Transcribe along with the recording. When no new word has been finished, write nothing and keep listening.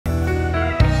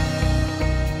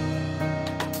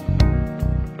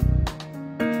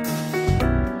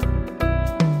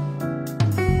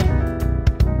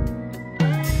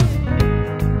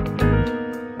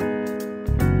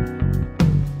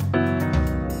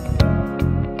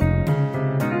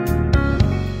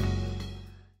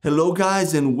Hello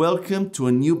guys, and welcome to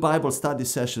a new Bible study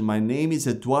session. My name is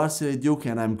Eduardo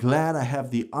and I'm glad I have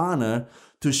the honor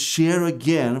to share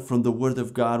again from the Word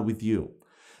of God with you.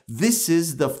 This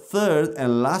is the third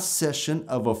and last session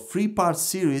of a three-part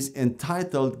series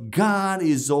entitled God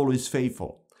is Always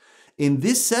Faithful. In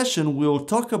this session, we'll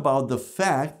talk about the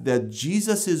fact that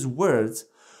Jesus' words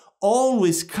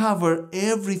always cover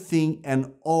everything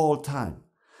and all time.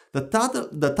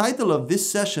 The title of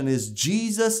this session is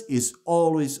Jesus is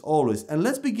Always, Always. And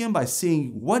let's begin by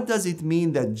saying, what does it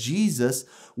mean that Jesus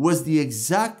was the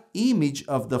exact image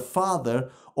of the Father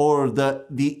or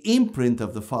the imprint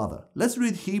of the Father? Let's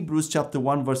read Hebrews chapter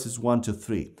 1 verses 1 to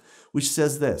 3, which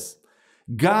says this: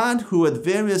 God, who at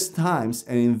various times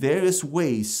and in various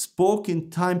ways spoke in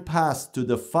time past to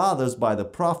the fathers by the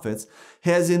prophets,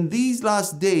 has in these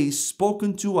last days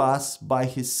spoken to us by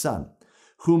his Son,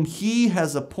 whom he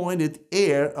has appointed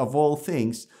heir of all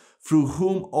things, through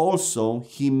whom also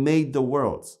he made the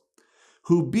worlds,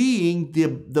 who being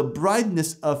the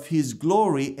brightness of his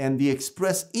glory and the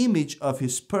express image of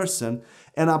his person,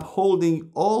 and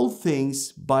upholding all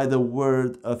things by the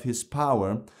word of his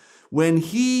power, when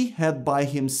he had by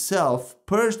himself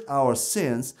purged our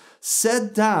sins,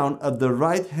 sat down at the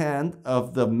right hand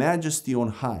of the Majesty on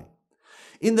high.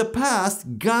 In the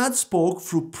past, God spoke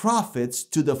through prophets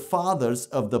to the fathers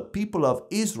of the people of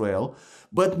Israel,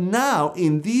 but now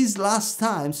in these last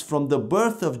times, from the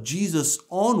birth of Jesus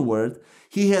onward,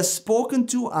 he has spoken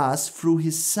to us through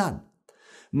his Son.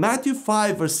 Matthew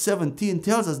 5 verse 17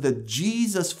 tells us that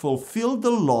Jesus fulfilled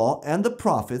the law and the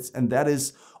prophets, and that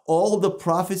is all the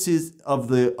prophecies of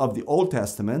the Old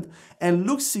Testament. And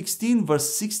Luke 16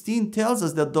 verse 16 tells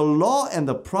us that the law and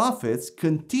the prophets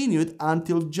continued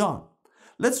until John.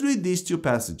 Let's read these two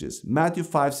passages. Matthew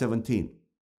 5:17.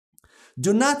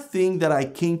 Do not think that I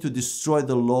came to destroy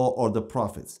the law or the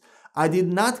prophets. I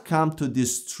did not come to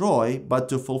destroy, but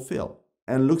to fulfill.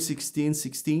 And Luke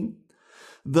 16:16.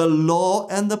 The law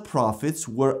and the prophets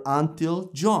were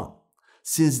until John.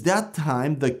 Since that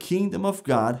time, the kingdom of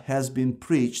God has been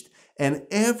preached, and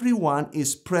everyone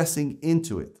is pressing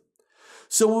into it.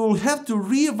 So we will have to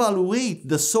reevaluate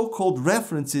the so-called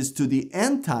references to the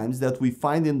end times that we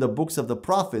find in the books of the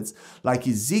prophets like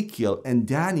Ezekiel and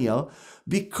Daniel,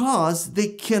 because they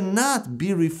cannot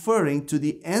be referring to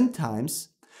the end times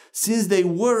since they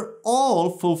were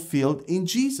all fulfilled in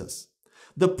Jesus.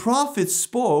 The prophets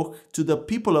spoke to the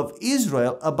people of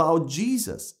Israel about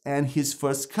Jesus and his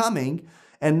first coming,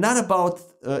 and not about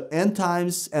end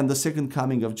times and the second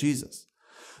coming of Jesus.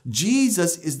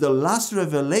 Jesus is the last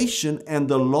revelation, and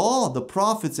the law, the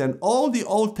prophets, and all the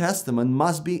Old Testament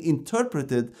must be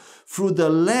interpreted through the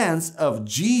lens of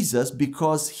Jesus,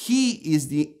 because he is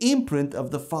the imprint of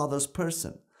the Father's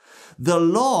person. The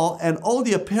law and all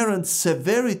the apparent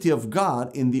severity of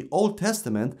God in the Old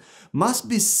Testament must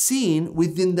be seen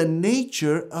within the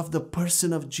nature of the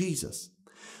person of Jesus.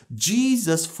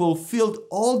 Jesus fulfilled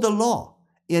all the law,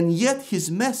 and yet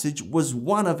his message was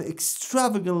one of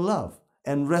extravagant love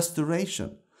and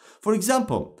restoration. For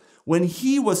example, when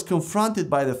he was confronted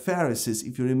by the Pharisees,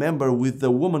 if you remember, with the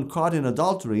woman caught in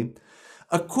adultery,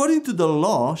 according to the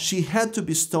law, she had to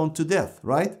be stoned to death,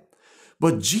 right?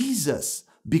 But Jesus,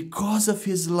 because of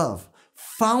his love,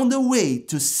 found a way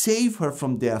to save her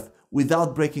from death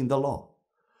without breaking the law.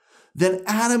 Then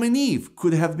Adam and Eve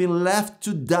could have been left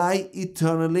to die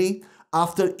eternally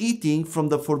after eating from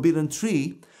the forbidden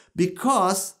tree,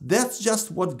 because that's just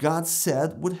what God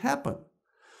said would happen.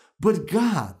 But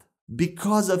God,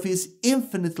 because of his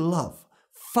infinite love,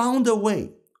 found a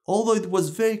way, although it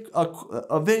was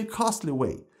a very costly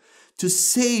way, to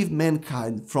save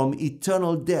mankind from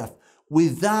eternal death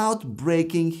without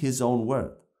breaking his own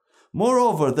word.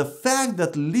 Moreover, the fact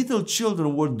that little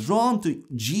children were drawn to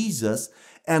Jesus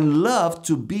and loved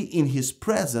to be in his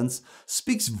presence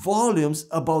speaks volumes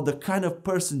about the kind of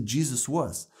person Jesus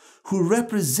was, who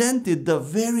represented the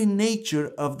very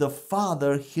nature of the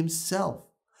Father himself.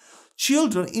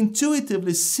 Children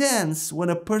intuitively sense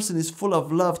when a person is full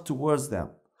of love towards them.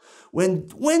 When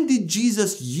did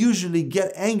Jesus usually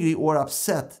get angry or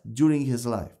upset during his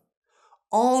life?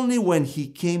 Only when he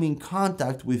came in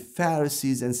contact with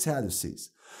Pharisees and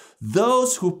Sadducees,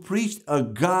 those who preached a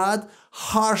God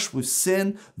harsh with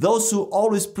sin, those who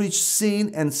always preached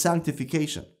sin and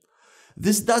sanctification.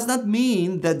 This does not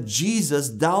mean that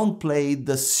Jesus downplayed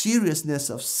the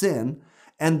seriousness of sin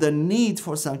and the need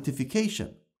for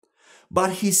sanctification,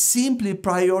 but he simply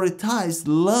prioritized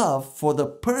love for the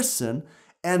person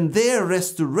and their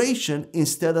restoration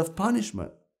instead of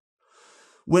punishment.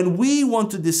 When we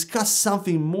want to discuss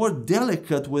something more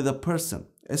delicate with a person,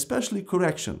 especially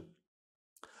correction,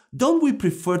 Don't we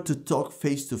prefer to talk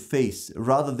face to face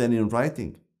rather than in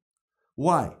writing?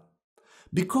 Why?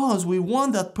 Because we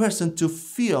want that person to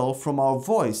feel from our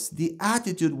voice the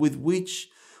attitude with which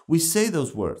we say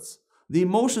those words, the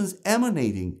emotions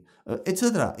emanating,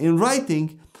 etc. In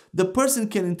writing, the person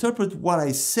can interpret what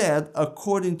I said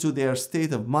according to their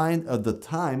state of mind at the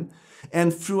time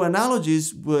and through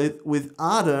analogies with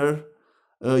other,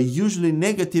 usually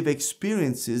negative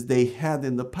experiences they had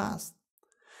in the past.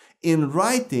 In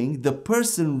writing, the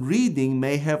person reading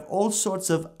may have all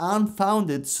sorts of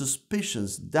unfounded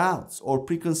suspicions, doubts, or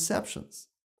preconceptions.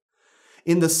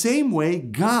 In the same way,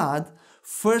 God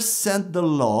first sent the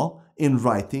law in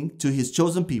writing to his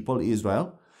chosen people,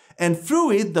 Israel, and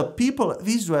through it, the people of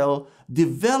Israel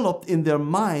developed in their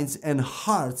minds and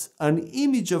hearts an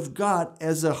image of God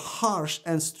as a harsh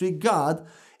and strict God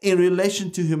in relation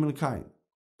to humankind.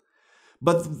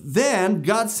 But then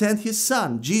God sent his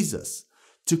son, Jesus,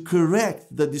 to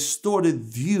correct the distorted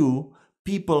view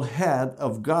people had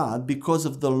of God because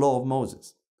of the law of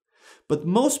Moses. But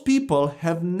most people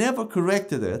have never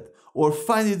corrected it or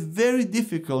find it very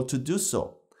difficult to do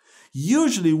so.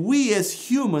 Usually, we as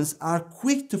humans are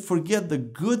quick to forget the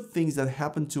good things that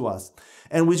happened to us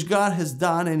and which God has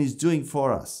done and is doing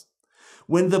for us.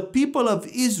 When the people of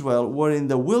Israel were in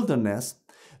the wilderness,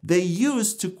 they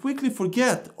used to quickly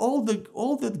forget all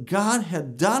that God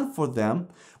had done for them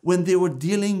when they were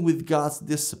dealing with God's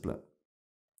discipline.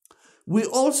 We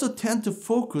also tend to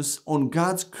focus on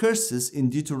God's curses in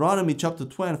Deuteronomy chapter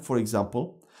 12, for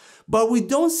example, but we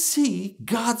don't see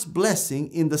God's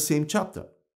blessing in the same chapter.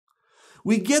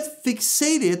 We get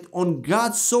fixated on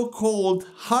God's so-called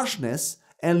harshness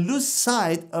and lose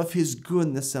sight of his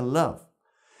goodness and love.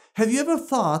 Have you ever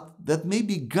thought that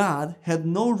maybe God had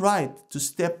no right to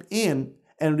step in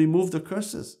and remove the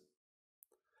curses?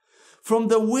 From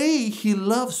the way he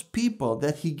loves people,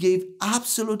 that he gave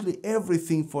absolutely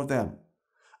everything for them,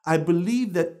 I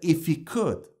believe that if he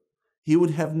could, he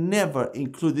would have never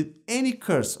included any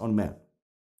curse on man.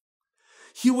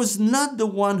 He was not the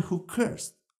one who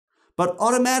cursed, but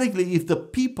automatically, if the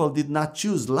people did not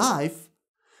choose life,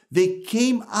 they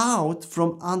came out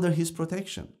from under his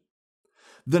protection.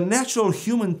 The natural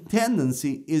human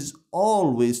tendency is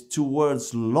always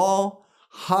towards law,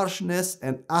 harshness,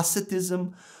 and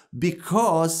asceticism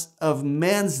because of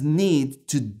man's need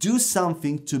to do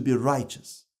something to be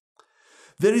righteous.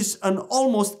 There is an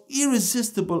almost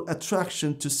irresistible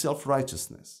attraction to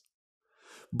self-righteousness.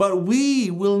 But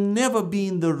we will never be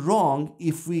in the wrong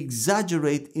if we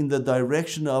exaggerate in the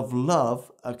direction of love,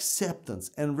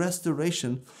 acceptance, and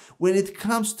restoration when it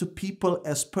comes to people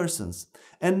as persons,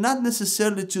 and not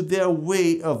necessarily to their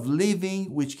way of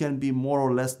living, which can be more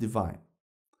or less divine.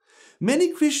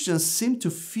 Many Christians seem to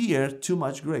fear too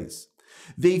much grace.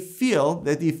 They feel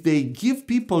that if they give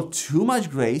people too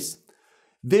much grace,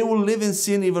 they will live in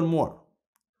sin even more.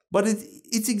 But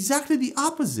it's exactly the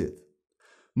opposite.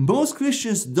 Most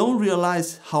Christians don't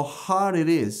realize how hard it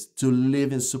is to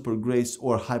live in super grace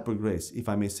or hyper grace, if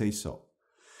I may say so.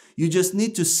 You just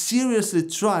need to seriously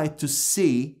try to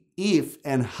see if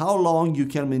and how long you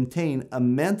can maintain a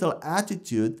mental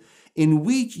attitude in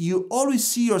which you always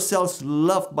see yourselves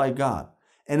loved by God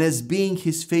and as being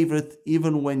his favorite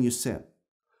even when you sin.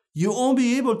 You won't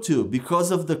be able to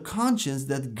because of the conscience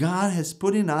that God has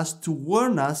put in us to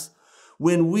warn us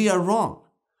when we are wrong,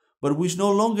 but which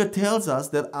no longer tells us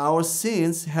that our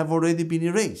sins have already been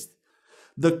erased.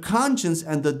 The conscience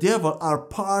and the devil are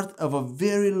part of a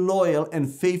very loyal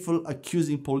and faithful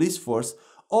accusing police force,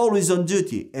 always on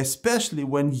duty, especially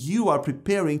when you are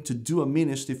preparing to do a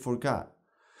ministry for God.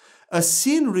 A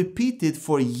sin repeated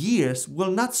for years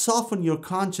will not soften your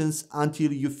conscience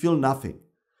until you feel nothing.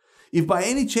 If by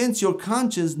any chance your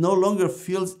conscience no longer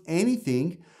feels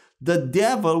anything, the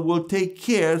devil will take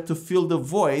care to fill the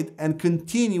void and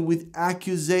continue with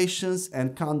accusations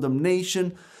and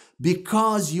condemnation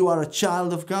because you are a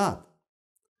child of God.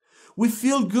 We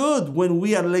feel good when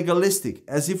we are legalistic,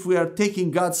 as if we are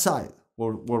taking God's side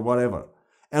or whatever.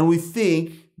 And we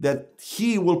think that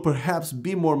he will perhaps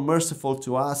be more merciful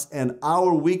to us and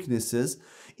our weaknesses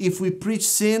if we preach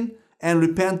sin and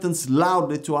repentance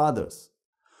loudly to others.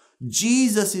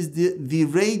 Jesus is the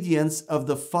radiance of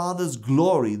the Father's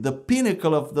glory, the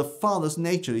pinnacle of the Father's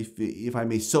nature, if I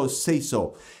may so say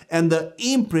so, and the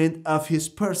imprint of his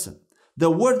person. The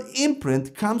word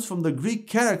imprint comes from the Greek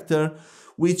character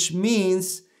which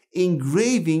means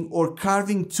engraving or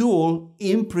carving tool,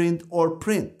 imprint or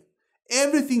print.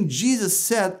 Everything Jesus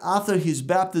said after his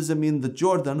baptism in the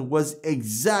Jordan was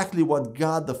exactly what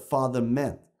God the Father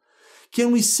meant.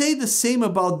 Can we say the same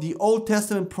about the Old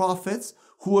Testament prophets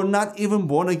who were not even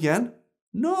born again?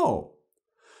 No.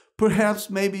 Perhaps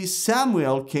maybe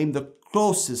Samuel came the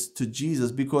closest to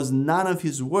Jesus because none of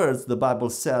his words, the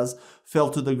Bible says, fell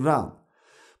to the ground,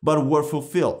 but were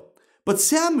fulfilled. But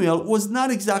Samuel was not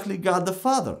exactly God the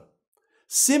Father.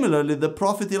 Similarly, the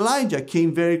prophet Elijah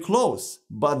came very close,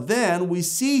 but then we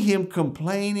see him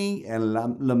complaining and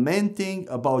lamenting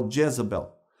about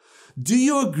Jezebel. Do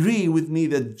you agree with me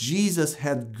that Jesus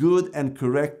had good and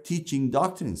correct teaching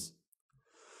doctrines?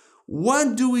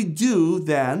 What do we do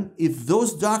then if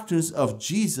those doctrines of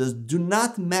Jesus do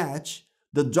not match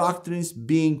the doctrines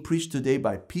being preached today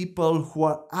by people who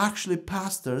are actually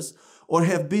pastors or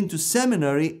have been to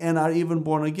seminary and are even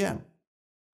born again?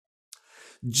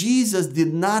 Jesus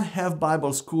did not have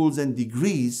Bible schools and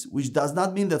degrees, which does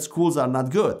not mean that schools are not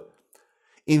good.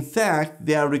 In fact,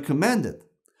 they are recommended.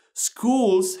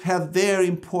 Schools have their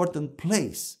important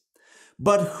place.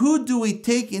 But who do we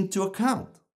take into account?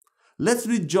 Let's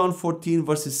read John 14,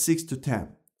 verses 6 to 10.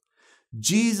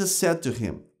 Jesus said to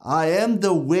him, I am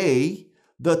the way,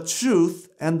 the truth,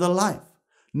 and the life.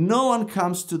 No one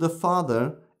comes to the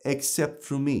Father except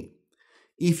through me.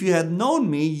 If you had known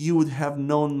me, you would have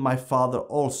known my Father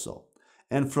also.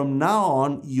 And from now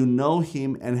on, you know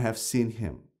him and have seen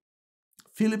him.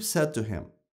 Philip said to him,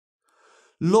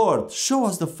 Lord, show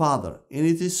us the Father, and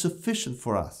it is sufficient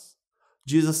for us.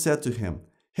 Jesus said to him,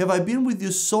 have I been with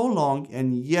you so long,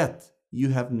 and yet you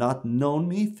have not known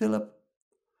me, Philip?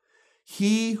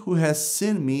 He who has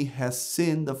seen me has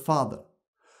seen the Father.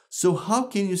 So how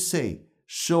can you say,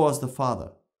 show us the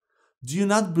Father? Do you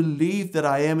not believe that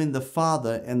I am in the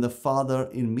Father and the Father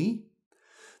in me?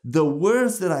 The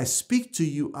words that I speak to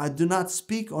you, I do not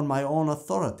speak on my own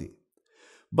authority,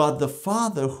 but the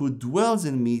Father who dwells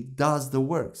in me does the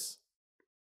works.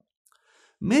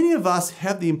 Many of us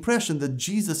have the impression that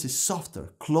Jesus is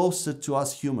softer, closer to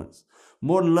us humans,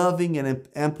 more loving and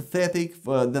empathetic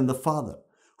than the Father,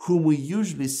 whom we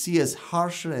usually see as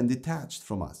harsher and detached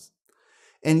from us.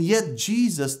 And yet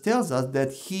Jesus tells us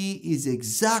that he is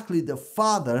exactly the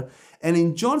Father. And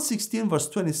in John 16, verse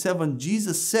 27,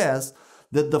 Jesus says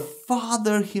that the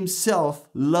Father himself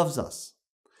loves us.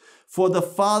 For the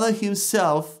Father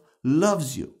himself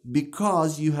loves you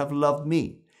because you have loved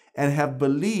me and have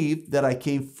believed that I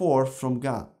came forth from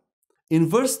God. In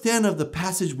verse 10 of the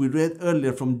passage we read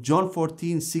earlier from John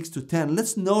 14, 6 to 10,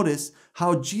 let's notice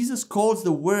how Jesus calls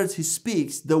the words he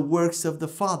speaks the works of the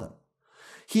Father.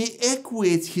 He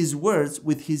equates his words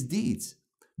with his deeds.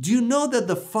 Do you know that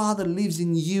the Father lives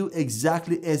in you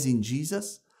exactly as in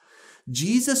Jesus?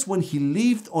 Jesus, when he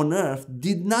lived on earth,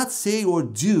 did not say or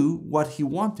do what he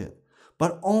wanted,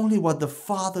 but only what the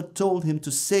Father told him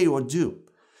to say or do.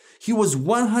 He was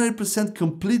 100%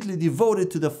 completely devoted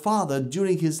to the Father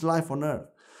during his life on earth.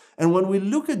 And when we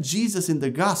look at Jesus in the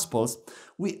Gospels,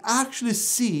 we actually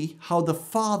see how the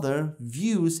Father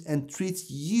views and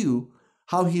treats you,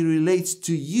 how he relates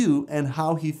to you, and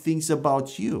how he thinks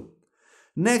about you.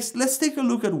 Next, let's take a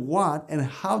look at what and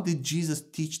how did Jesus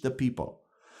teach the people.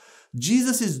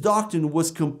 Jesus' doctrine was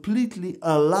completely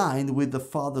aligned with the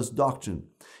Father's doctrine.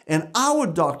 And our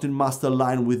doctrine must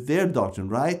align with their doctrine,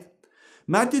 right?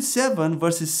 Matthew 7,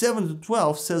 verses 7 to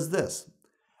 12 says this,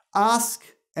 ask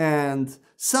and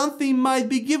something might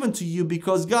be given to you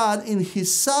because God in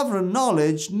his sovereign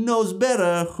knowledge knows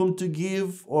better whom to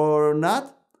give or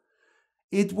not.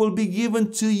 It will be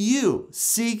given to you.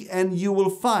 Seek and you will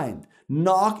find.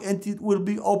 Knock and it will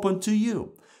be opened to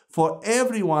you. For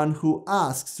everyone who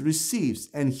asks receives,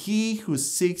 and he who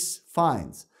seeks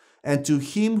finds. And to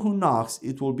him who knocks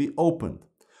it will be opened.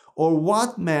 Or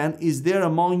what man is there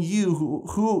among you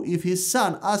who if his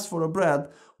son asks for a bread,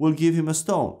 will give him a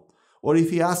stone? Or if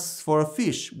he asks for a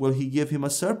fish, will he give him a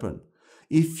serpent?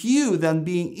 If you then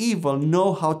being evil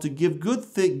know how to give good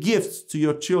gifts to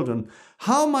your children,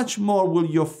 how much more will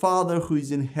your Father who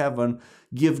is in heaven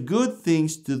give good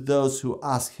things to those who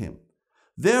ask him?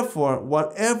 Therefore,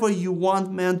 whatever you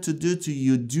want men to do to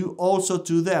you, do also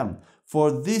to them,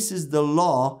 for this is the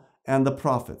law and the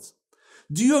prophets.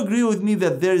 Do you agree with me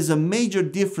that there is a major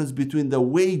difference between the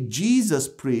way Jesus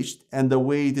preached and the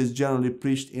way it is generally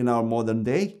preached in our modern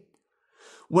day?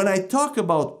 When I talk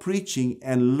about preaching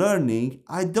and learning,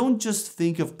 I don't just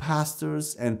think of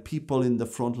pastors and people in the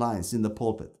front lines, in the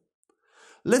pulpit.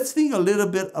 Let's think a little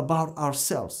bit about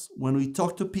ourselves when we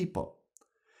talk to people.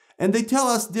 And they tell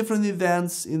us different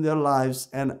events in their lives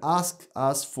and ask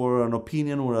us for an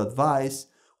opinion or advice.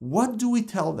 What do we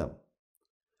tell them?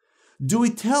 Do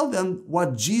we tell them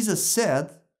what Jesus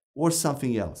said or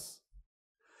something else?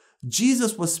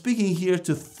 Jesus was speaking here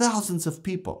to thousands of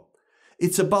people.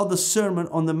 It's about the Sermon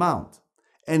on the Mount.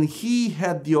 And he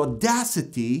had the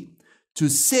audacity to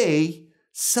say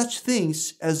such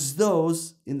things as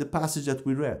those in the passage that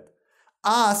we read.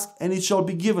 Ask and it shall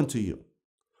be given to you.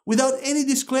 Without any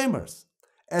disclaimers.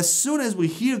 As soon as we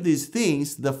hear these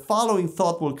things, the following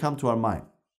thought will come to our mind.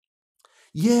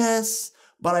 Yes,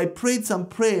 but I prayed some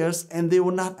prayers and they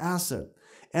were not answered.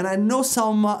 And I know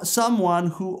someone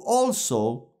who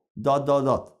also ...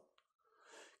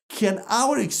 Can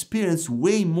our experience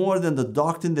weigh more than the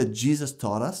doctrine that Jesus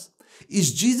taught us?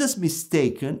 Is Jesus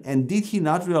mistaken, and did he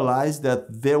not realize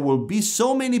that there will be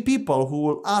so many people who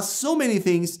will ask so many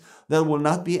things that will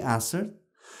not be answered?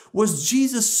 Was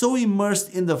Jesus so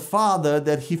immersed in the Father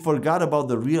that he forgot about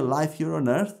the real life here on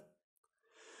earth?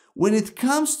 When it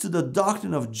comes to the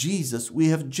doctrine of Jesus, we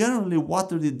have generally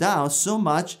watered it down so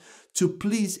much to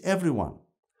please everyone.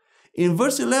 In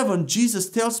verse 11, Jesus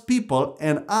tells people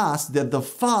and asks that the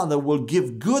Father will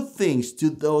give good things to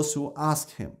those who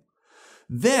ask him.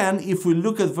 Then, if we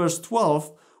look at verse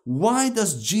 12, why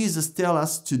does Jesus tell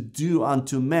us to do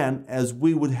unto men as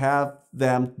we would have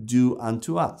them do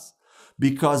unto us?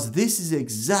 Because this is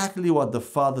exactly what the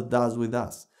Father does with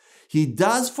us. He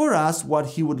does for us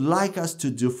what he would like us to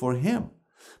do for him.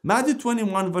 Matthew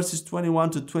 21 verses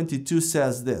 21 to 22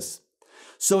 says this.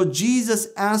 So Jesus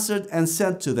answered and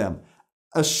said to them,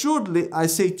 Assuredly I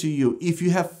say to you, if you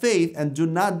have faith and do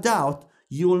not doubt,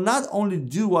 you will not only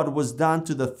do what was done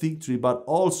to the fig tree, but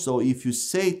also if you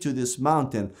say to this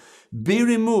mountain, Be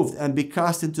removed and be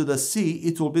cast into the sea,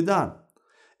 it will be done.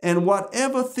 And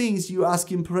whatever things you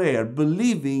ask in prayer,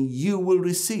 believing, you will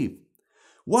receive.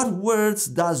 What words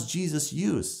does Jesus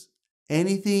use?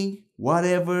 Anything,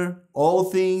 whatever,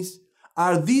 all things.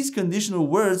 Are these conditional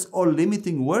words or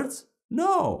limiting words?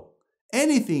 No.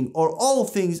 Anything or all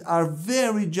things are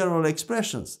very general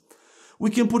expressions. We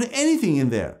can put anything in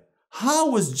there. How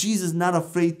was Jesus not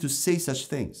afraid to say such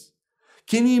things?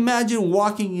 Can you imagine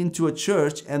walking into a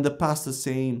church and the pastor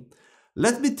saying,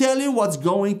 Let me tell you what's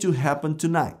going to happen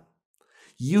tonight.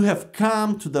 You have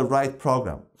come to the right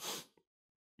program.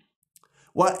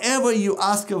 Whatever you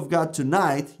ask of God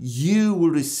tonight, you will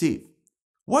receive.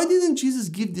 Why didn't Jesus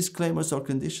give disclaimers or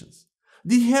conditions?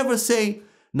 Did he ever say,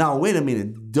 Now wait a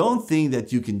minute, don't think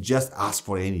that you can just ask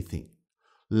for anything.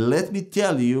 Let me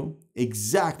tell you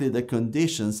exactly the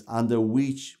conditions under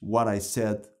which what I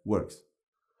said works.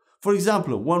 For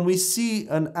example, when we see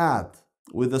an ad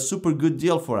with a super good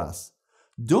deal for us,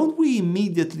 don't we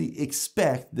immediately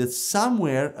expect that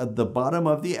somewhere at the bottom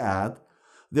of the ad,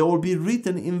 there will be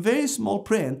written in very small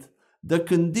print the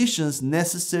conditions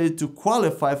necessary to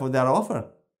qualify for that offer?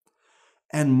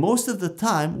 And most of the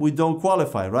time, we don't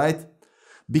qualify, right?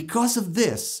 Because of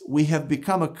this, we have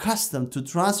become accustomed to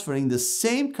transferring the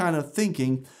same kind of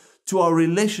thinking to our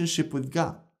relationship with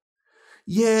God.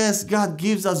 Yes, God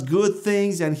gives us good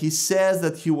things and he says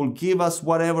that he will give us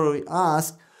whatever we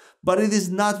ask, but it is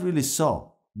not really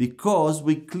so, because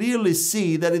we clearly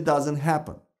see that it doesn't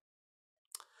happen.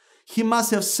 He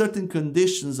must have certain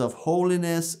conditions of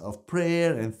holiness, of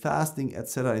prayer and fasting,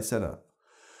 etc., etc.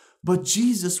 But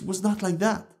Jesus was not like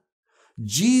that.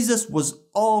 Jesus was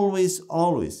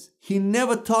always. He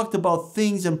never talked about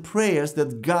things and prayers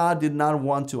that God did not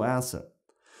want to answer.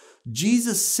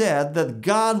 Jesus said that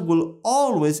God will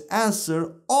always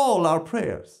answer all our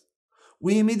prayers.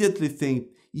 We immediately think,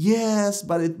 yes,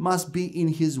 but it must be in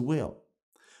his will.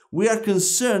 We are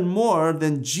concerned more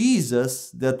than Jesus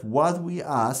that what we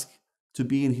ask to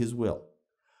be in his will.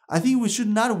 I think we should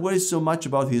not worry so much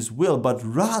about his will, but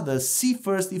rather see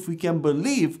first if we can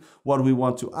believe what we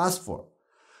want to ask for.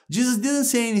 Jesus didn't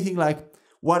say anything like,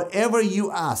 whatever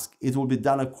you ask, it will be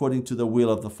done according to the will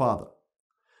of the Father.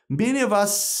 Many of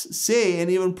us say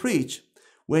and even preach,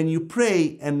 when you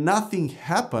pray and nothing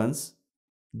happens, ...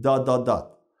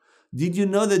 Did you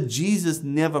know that Jesus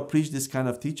never preached this kind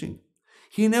of teaching?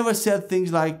 He never said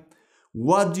things like,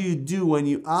 what do you do when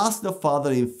you ask the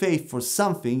Father in faith for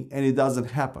something and it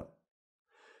doesn't happen?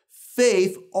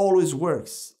 Faith always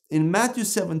works. In Matthew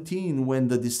 17, when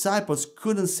the disciples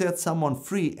couldn't set someone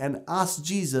free and asked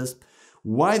Jesus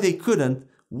why they couldn't,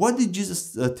 what did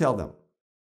Jesus tell them?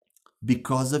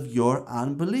 Because of your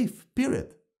unbelief,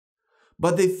 period.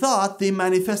 But they thought they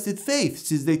manifested faith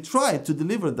since they tried to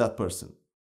deliver that person.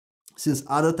 Since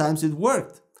other times it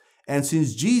worked. And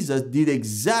since Jesus did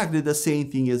exactly the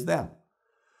same thing as them.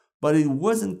 But it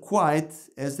wasn't quite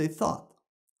as they thought.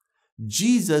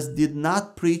 Jesus did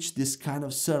not preach this kind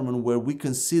of sermon where we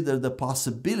consider the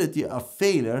possibility of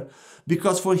failure,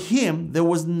 because for him there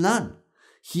was none.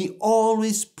 He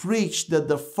always preached that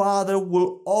the Father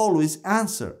will always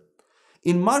answer.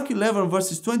 In Mark 11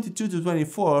 verses 22 to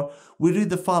 24, we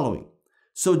read the following.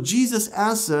 So Jesus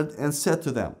answered and said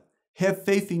to them, have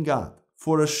faith in God.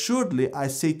 For assuredly I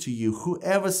say to you,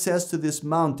 whoever says to this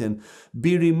mountain,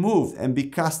 be removed and be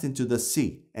cast into the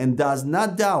sea, and does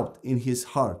not doubt in his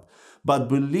heart, but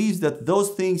believes that those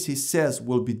things he says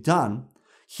will be done,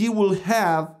 he will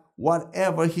have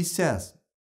whatever he says.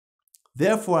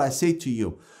 Therefore I say to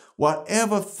you,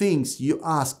 whatever things you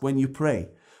ask when you pray,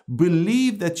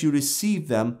 believe that you receive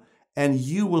them and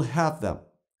you will have them.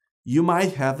 You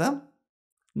might have them?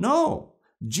 No.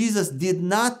 Jesus did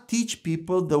not teach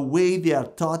people the way they are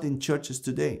taught in churches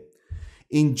today.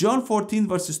 In John 14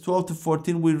 verses 12 to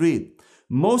 14 we read,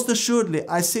 most assuredly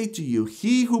I say to you,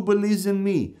 he who believes in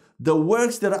me, the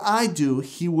works that I do,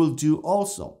 he will do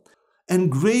also.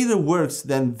 And greater works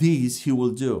than these he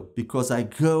will do, because I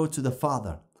go to the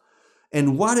Father.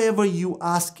 And whatever you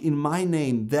ask in my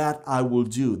name, that I will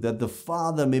do, that the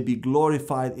Father may be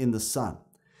glorified in the Son.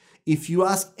 If you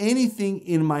ask anything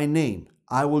in my name,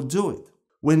 I will do it.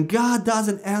 When God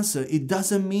doesn't answer, it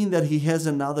doesn't mean that he has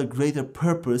another greater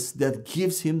purpose that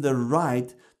gives him the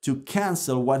right to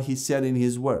cancel what he said in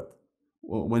his word,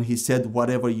 when he said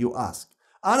whatever you ask.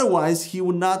 Otherwise, he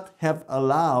would not have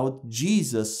allowed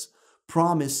Jesus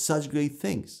promise such great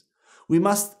things. We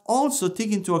must also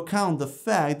take into account the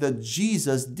fact that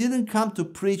Jesus didn't come to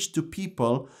preach to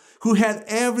people who had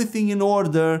everything in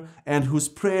order and whose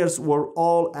prayers were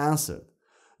all answered.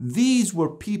 These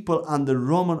were people under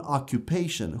Roman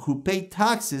occupation who paid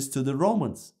taxes to the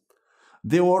Romans.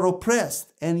 They were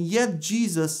oppressed, and yet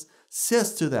Jesus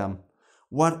says to them,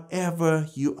 whatever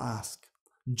you ask.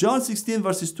 John 16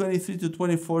 verses 23 to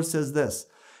 24 says this,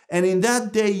 and in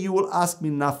that day you will ask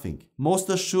me nothing. Most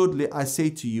assuredly I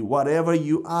say to you, whatever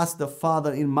you ask the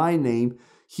Father in my name,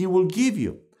 he will give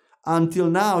you. Until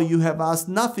now you have asked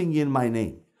nothing in my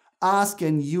name. Ask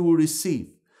and you will receive,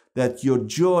 that your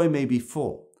joy may be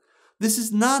full. This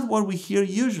is not what we hear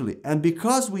usually. And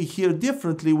because we hear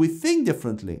differently, we think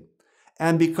differently.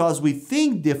 And because we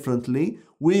think differently,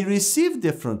 we receive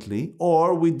differently,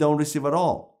 or we don't receive at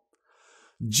all.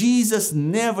 Jesus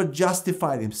never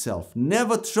justified himself,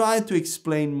 never tried to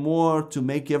explain more to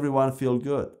make everyone feel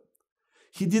good.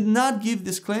 He did not give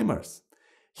disclaimers.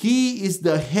 He is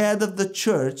the head of the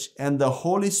church and the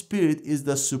Holy Spirit is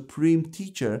the supreme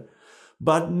teacher,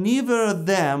 but neither of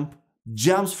them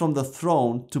jumps from the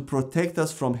throne to protect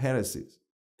us from heresies.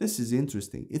 This is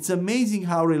interesting. It's amazing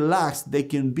how relaxed they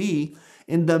can be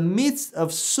in the midst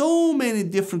of so many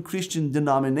different Christian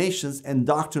denominations and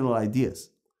doctrinal ideas.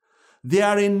 They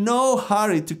are in no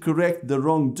hurry to correct the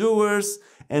wrongdoers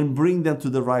and bring them to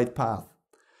the right path,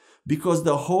 because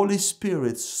the Holy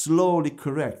Spirit slowly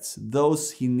corrects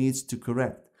those he needs to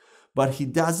correct. But he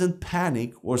doesn't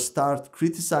panic or start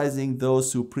criticizing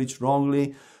those who preach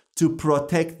wrongly to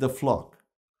protect the flock.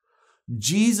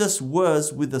 Jesus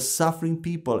was with the suffering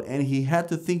people and he had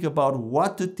to think about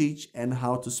what to teach and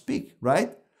how to speak,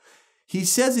 right? He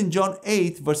says in John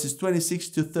 8 verses 26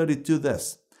 to 32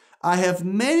 this, I have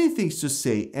many things to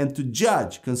say and to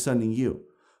judge concerning you,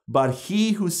 but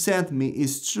he who sent me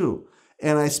is true,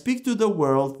 and I speak to the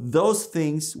world those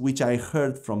things which I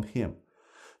heard from him.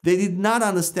 They did not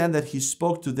understand that he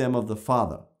spoke to them of the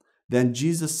Father. Then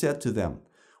Jesus said to them,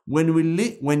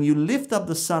 when you lift up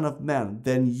the Son of Man,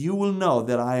 then you will know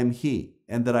that I am he,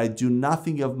 and that I do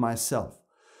nothing of myself.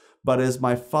 But as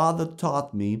my Father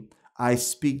taught me, I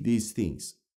speak these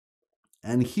things.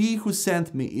 And he who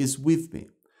sent me is with me.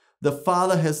 The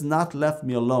Father has not left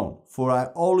me alone, for I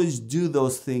always do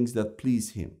those things that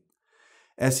please him.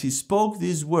 As he spoke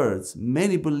these words,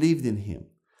 many believed in him.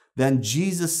 Then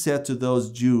Jesus said to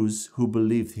those Jews who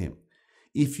believed him,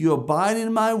 if you abide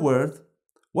in my word,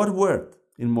 what word?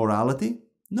 In morality?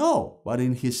 No, but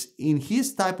in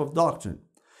his type of doctrine.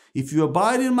 If you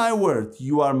abide in my word,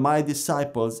 you are my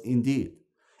disciples indeed,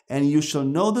 and you shall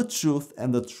know the truth,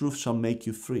 and the truth shall make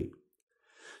you free.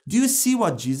 Do you see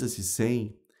what Jesus is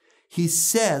saying? He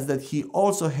says that he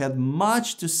also had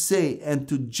much to say and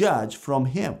to judge from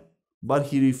him, but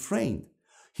he refrained.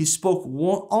 He spoke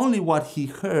only what he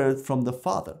heard from the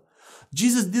Father.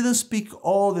 Jesus didn't speak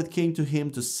all that came to him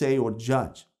to say or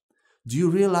judge. Do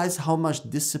you realize how much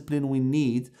discipline we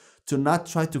need to not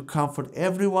try to comfort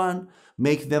everyone,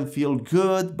 make them feel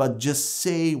good, but just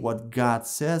say what God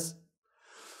says?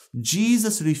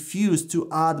 Jesus refused to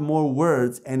add more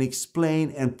words and explain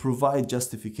and provide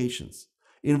justifications.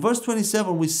 In verse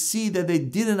 27, we see that they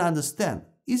didn't understand.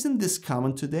 Isn't this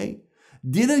common today?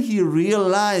 Didn't he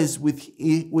realize with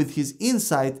his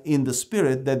insight in the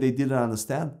Spirit that they didn't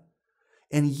understand?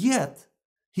 And yet,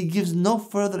 he gives no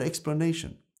further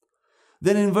explanation.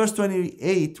 Then in verse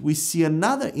 28, we see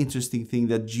another interesting thing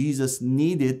that Jesus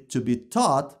needed to be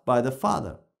taught by the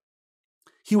Father.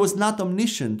 He was not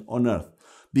omniscient on earth,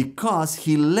 because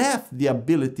he left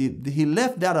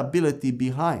that ability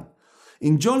behind.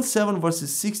 In John 7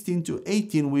 verses 16 to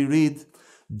 18 we read,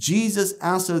 Jesus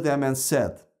answered them and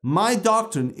said, My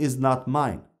doctrine is not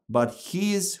mine, but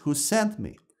his who sent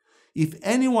me. If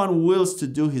anyone wills to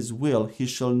do his will, he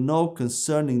shall know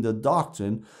concerning the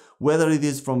doctrine, whether it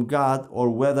is from God or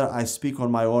whether I speak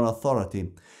on my own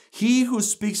authority. He who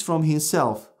speaks from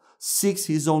himself seeks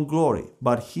his own glory,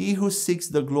 but he who seeks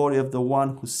the glory of the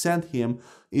one who sent him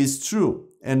is true,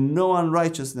 and no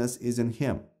unrighteousness is in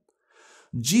him.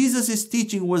 Jesus'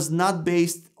 teaching was not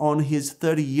based on his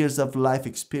 30 years of life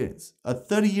experience. At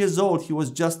 30 years old, he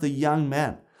was just a young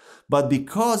man. But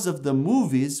because of the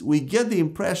movies, we get the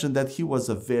impression that he was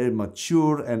a very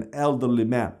mature and elderly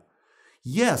man.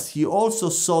 Yes, he also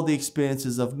saw the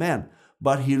experiences of men,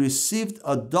 but he received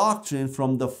a doctrine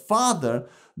from the Father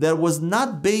that was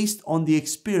not based on the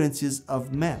experiences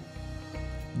of men.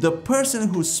 The person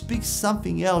who speaks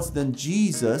something else than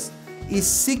Jesus is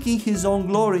seeking his own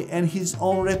glory and his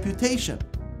own reputation.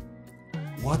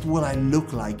 What will I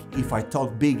look like if I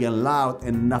talk big and loud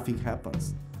and nothing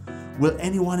happens? Will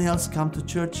anyone else come to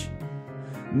church?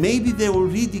 Maybe they will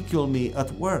ridicule me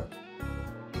at work.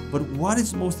 But what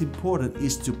is most important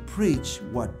is to preach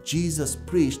what Jesus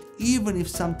preached, even if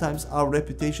sometimes our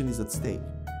reputation is at stake.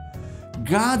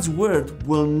 God's word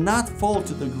will not fall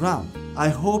to the ground. I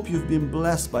hope you've been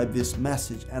blessed by this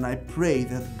message, and I pray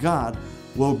that God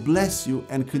will bless you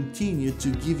and continue to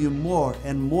give you more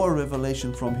and more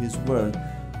revelation from His word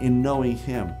in knowing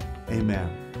Him.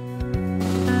 Amen.